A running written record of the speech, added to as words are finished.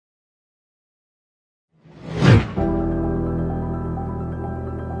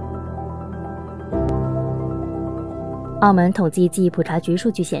澳门统计暨普查局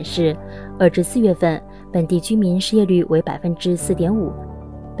数据显示，2至4月份本地居民失业率为 4.5%，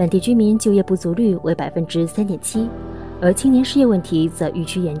 本地居民就业不足率为 3.7%， 而青年失业问题则愈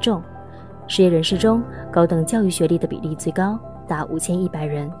趋严重。失业人士中，高等教育学历的比例最高，达5100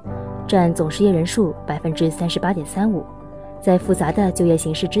人，占总失业人数 38.35%。在复杂的就业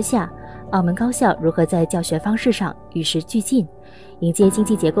形势之下，澳门高校如何在教学方式上与时俱进，迎接经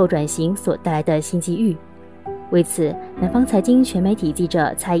济结构转型所带来的新机遇？为此，南方财经全媒体记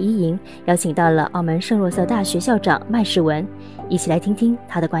者蔡依莹邀请到了澳门圣若瑟大学校长麦世文，一起来听听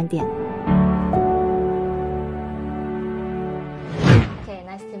他的观点。Okay,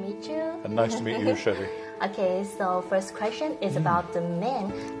 nice to meet you. And nice to meet you, Shelley. Okay, so first question is about the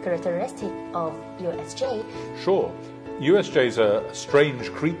main characteristic of USJ. Sure. USJ is a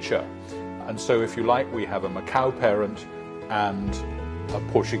strange creature, and so if you like, we have a Macao parent and a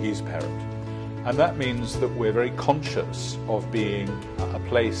Portuguese parent. And that means that we're very conscious of being a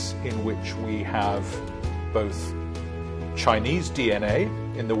place in which we have both Chinese DNA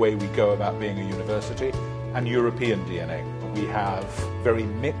in the way we go about being a university and European DNA. We have a very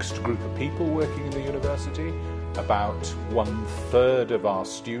mixed group of people working in the university. About 1/3 of our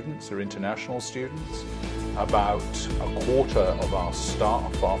students are international students. About 1/4 of our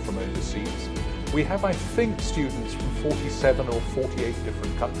staff are from overseas. We have, I think, students from 47 or 48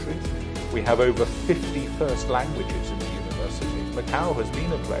 different countries. We have over 50 first languages in the university. Macau has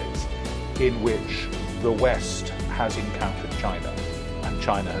been a place in which the West has encountered China and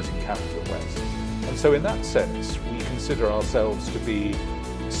China has encountered the West. And so in that sense, we consider ourselves to be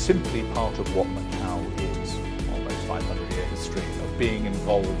simply part of what Macau is, almost 500-year history of being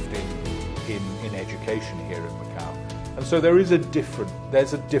involved in education here in Macau. And so there's a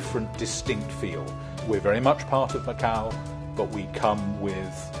different distinct feel. We're very much part of Macau, but we come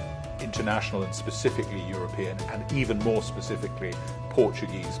with international and specifically European and even more specifically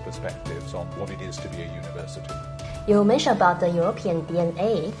Portuguese perspectives on what it is to be a university. You mentioned about the European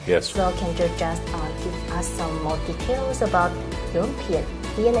DNA. Yes. So can you just give us some more details about European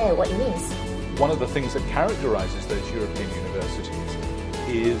DNA, what it means? One of the things that characterizes those European universities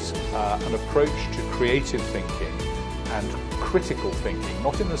is an approach to creative thinking and critical thinking,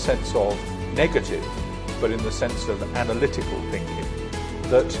 not in the sense of negative, but in the sense of analytical thinking,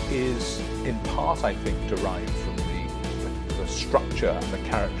 that is in part, I think, derived from the structure and the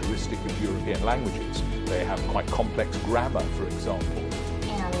characteristic of European languages. They have quite complex grammar, for example.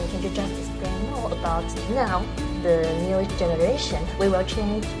 And can you just explain more about now, the new generation? We will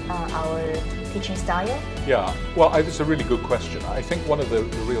change our teaching style? Yeah, well, it's a really good question. I think one of the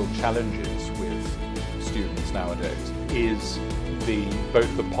real challenges with students nowadays is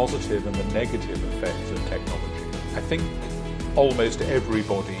both the positive and the negative effects of technology. I think almost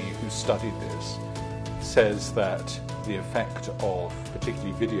everybody who studied this says that the effect of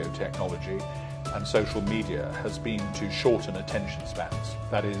particularly video technology and social media has been to shorten attention spans.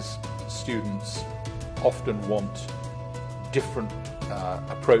 That is, students often want different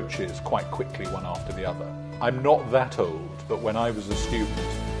approaches quite quickly one after the other. I'm not that old, but when I was a student,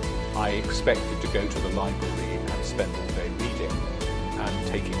 I expected to go to the library and spend all day reading and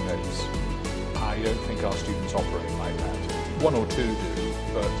taking notes. I don't think our students operate like that. One or two do,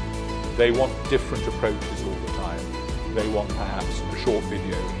 but they want different approaches all the time. They want perhaps a short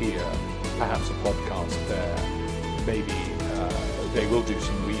video here, perhaps a podcast there. Maybe they will do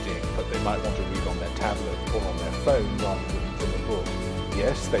some reading, but they might want to read on their tablet or on their phone rather than from a book.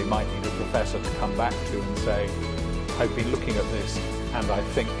 Yes, they might need a professor to come back to and say, I've been looking at this and I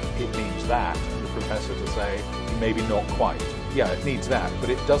think it means that, and the professor to say, maybe not quite. Yeah, it needs that, but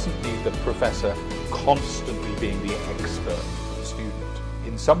it doesn't need the professor constantly being the expert for the student.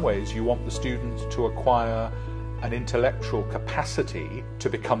 In some ways, you want the student to acquire an intellectual capacity to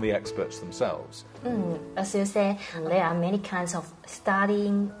become the experts themselves. As you say, there are many kinds of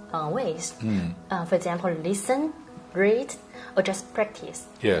studying ways. For example, listen, read, or just practice.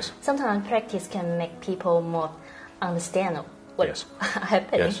 Yes. Sometimes practice can make people more understand what's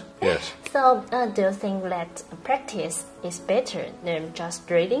happening. Yes. So, do you think that practice is better than just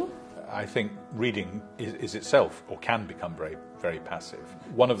reading? I think reading is itself, or can become very, very passive.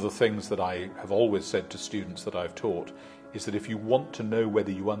 One of the things that I have always said to students that I've taught is that if you want to know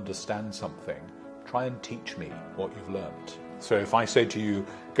whether you understand something, try and teach me what you've learnt. So if I say to you,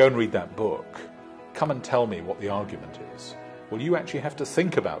 go and read that book, come and tell me what the argument is. Well, you actually have to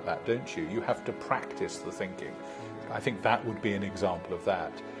think about that, don't you? You have to practice the thinking. I think that would be an example of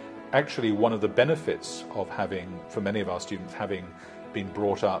that. Actually, one of the benefits of having, for many of our students, having been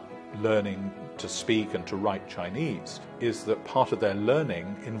brought up learning to speak and to write Chinese is that part of their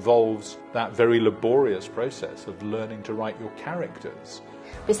learning involves that very laborious process of learning to write your characters.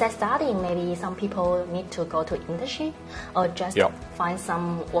 Besides studying, maybe some people need to go to internship or just find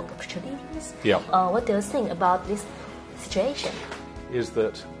some work opportunities. What do you think about this situation? Is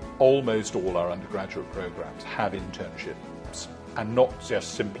that almost all our undergraduate programs have internships, and not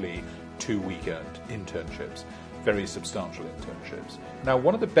just simply 2-weekend internships, very substantial internships. Now,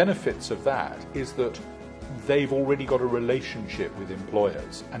 one of the benefits of that is that they've already got a relationship with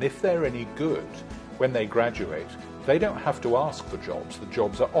employers, and if they're any good when they graduate, they don't have to ask for jobs. The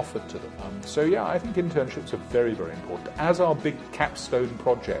jobs are offered to them. So yeah, I think internships are very, very important, as are big capstone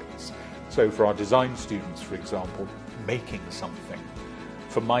projects. So for our design students, for example, making something.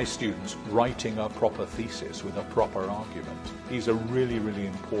 For my students, writing a proper thesis with a proper argument. These are really, really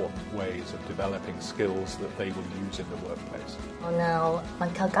important ways of developing skills that they will use in the workplace. Well, now,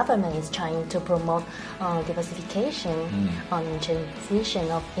 Macao government is trying to promote diversification on transition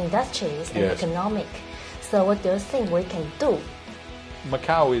of industries and economic. So what do you think we can do?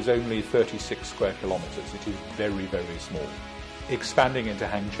 Macao is only 36 square kilometers. It is very, very small. Expanding into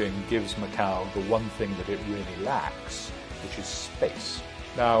Hangzhou gives Macao the one thing that it really lacks, which is space.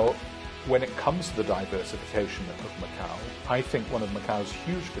 Now, when it comes to the diversification of Macao, I think one of Macao's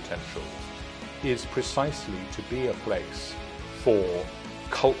huge potentials is precisely to be a place for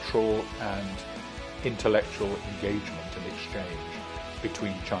cultural and intellectual engagement and exchange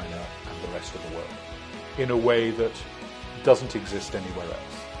between China and the rest of the world in a way that doesn't exist anywhere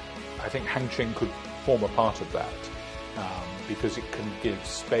else. I think Hangzhou could form a part of that because it can give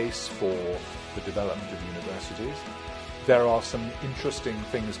space for the development of universities. There are some interesting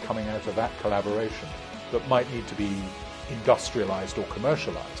things coming out of that collaboration that might need to be industrialized or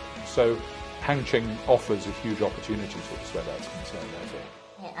commercialized. So Hangzhou offers a huge opportunity to us where that's concerned, I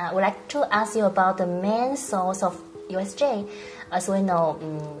think. I would like to ask you about the main source of USJ. As we know,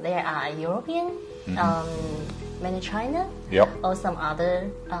 there are European, many China, or some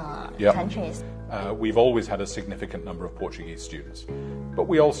other countries. We've always had a significant number of Portuguese students, but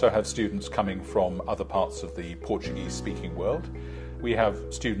we also have students coming from other parts of the Portuguese-speaking world. We have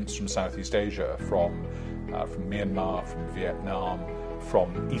students from Southeast Asia, from Myanmar, from Vietnam,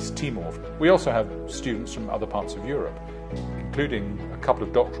 from East Timor. We also have students from other parts of Europe, including a couple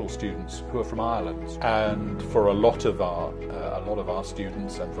of doctoral students who are from Ireland. And for a lot of our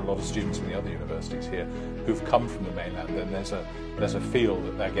students, and for a lot of students in the other universities here who've come from the mainland, then there's a feel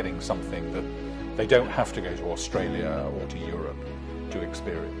that they're getting something that they don't have to go to Australia or to Europe to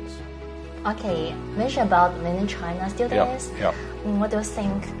experience. Okay, mention about mainland China students. What do you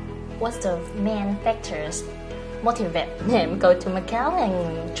think? What's the main factors motivate them go to Macao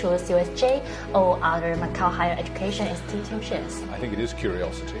and choose USJ or other Macao higher education institutions? I think it is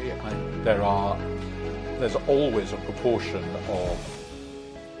curiosity. There's always a proportion of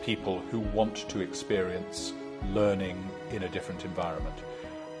people who want to experience learning in a different environment.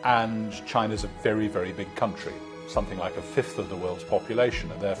 And China's a very, very big country, something like a fifth of the world's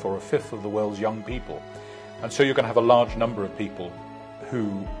population, and therefore a fifth of the world's young people. And so you're going to have a large number of people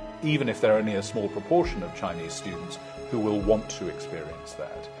who, even if they're only a small proportion of Chinese students, who will want to experience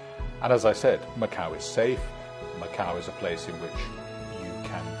that. And as I said, Macao is safe. Macao is a place in which you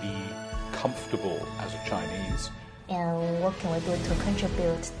can be comfortable as a Chinese. And what can we do to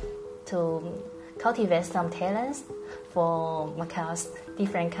contribute to cultivate some talents for Macao's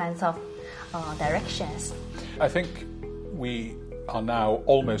different kinds of directions? I think we are now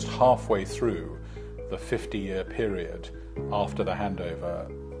almost halfway through the 50-year period after the handover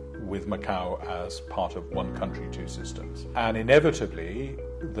with Macao as part of one country, two systems. And inevitably,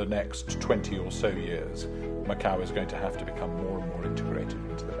 the next 20 or so years, Macao is going to have to become more and more integrated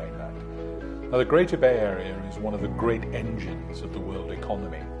into the mainland. Now, the Greater Bay Area is one of the great engines of the world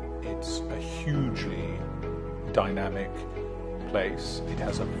economy. It's a hugely dynamic place. It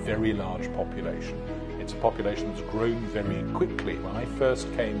has a very large population. It's a population that's grown very quickly. When I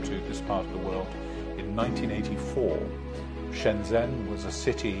first came to this part of the world in 1984, Shenzhen was a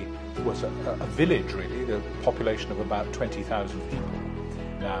city, was a village really, the population of about 20,000 people.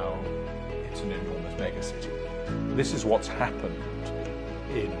 Now it's an enormous megacity. This is what's happened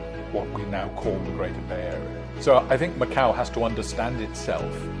in what we now call the Greater Bay Area. So I think Macao has to understand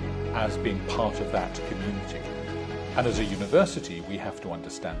itself as being part of that community. And as a university, we have to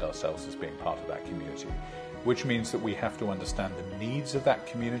understand ourselves as being part of that community, which means that we have to understand the needs of that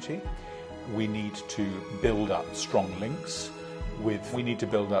community. We need to build up strong links both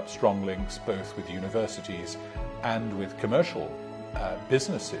with universities and with commercial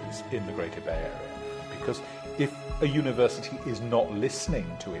businesses in the Greater Bay Area. Because if a university is not listening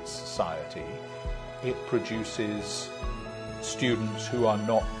to its society, it produces students who are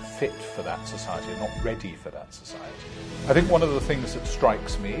not fit for that society, not ready for that society. I think one of the things that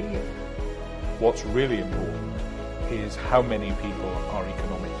strikes me, what's really important, is how many people are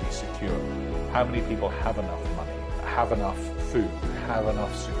economically secure. How many people have enough money, have enough food, have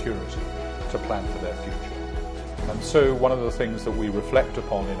enough security to plan for their future. And so one of the things that we reflect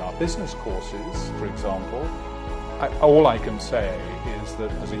upon in our business courses, for example, all I can say is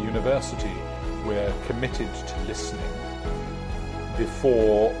that as a university, we're committed to listening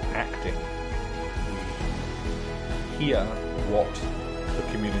before acting. We hear what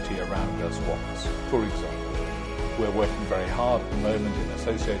the community around us wants. For example, we're working very hard at the moment in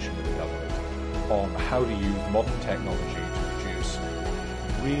association with the government on how to use modern technology to produce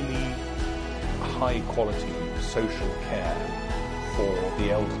really high quality social care for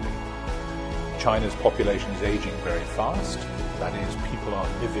the elderly. China's population is aging very fast. That is, people are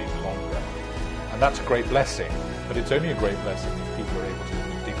living longer. And that's a great blessing, but it's only a great blessing if people are able to live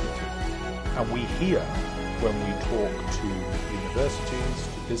with dignity. And we hear when we talk to universities,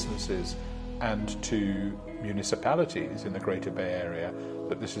 to businesses, and to municipalities in the Greater Bay Area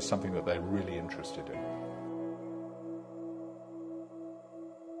that this is something that they're really interested in.